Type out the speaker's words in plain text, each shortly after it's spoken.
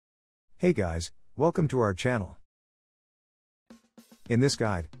Hey guys, welcome to our channel. In this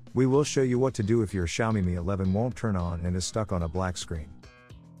guide, we will show you what to do if your Xiaomi Mi 11 won't turn on and is stuck on a black screen.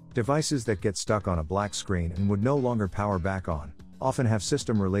 Devices that get stuck on a black screen and would no longer power back on, often have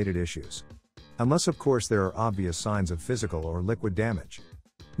system-related issues. Unless of course there are obvious signs of physical or liquid damage.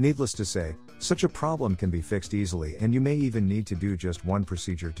 Needless to say, such a problem can be fixed easily and you may even need to do just one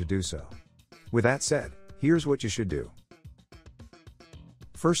procedure to do so. With that said, here's what you should do.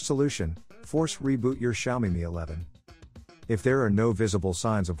 First solution, force reboot your Xiaomi Mi 11. If there are no visible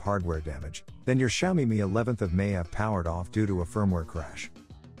signs of hardware damage, then your Xiaomi Mi 11th may have powered off due to a firmware crash.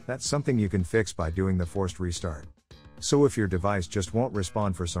 That's something you can fix by doing the forced restart. So if your device just won't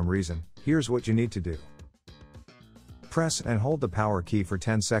respond for some reason, here's what you need to do. Press and hold the power key for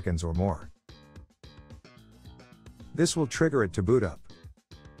 10 seconds or more. This will trigger it to boot up.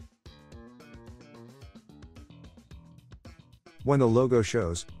 When the logo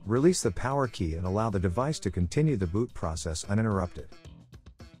shows, release the power key and allow the device to continue the boot process uninterrupted.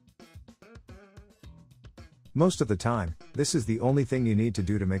 Most of the time, this is the only thing you need to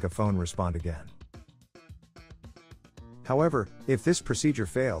do to make a phone respond again. However, if this procedure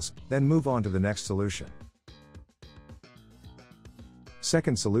fails, then move on to the next solution.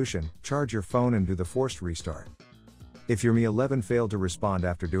 Second solution, charge your phone and do the forced restart. If your Mi 11 failed to respond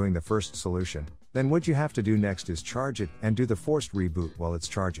after doing the first solution, then what you have to do next is charge it and do the forced reboot while it's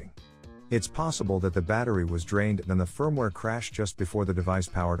charging. It's possible that the battery was drained and the firmware crashed just before the device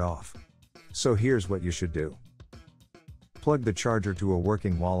powered off. So here's what you should do. Plug the charger to a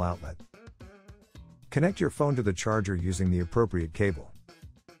working wall outlet. Connect your phone to the charger using the appropriate cable.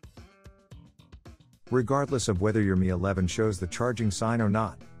 Regardless of whether your Mi 11 shows the charging sign or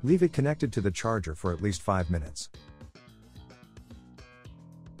not, leave it connected to the charger for at least 5 minutes.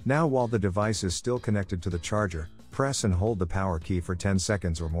 Now while the device is still connected to the charger, press and hold the power key for 10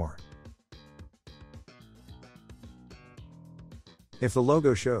 seconds or more. If the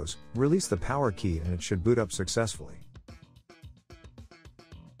logo shows, release the power key and it should boot up successfully.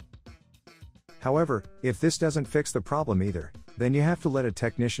 However, if this doesn't fix the problem either, then you have to let a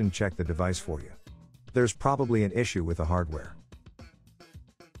technician check the device for you. There's probably an issue with the hardware.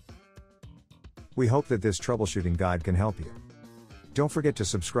 We hope that this troubleshooting guide can help you. Don't forget to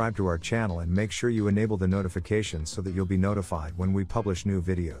subscribe to our channel and make sure you enable the notifications so that you'll be notified when we publish new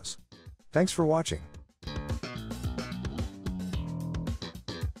videos. Thanks for watching.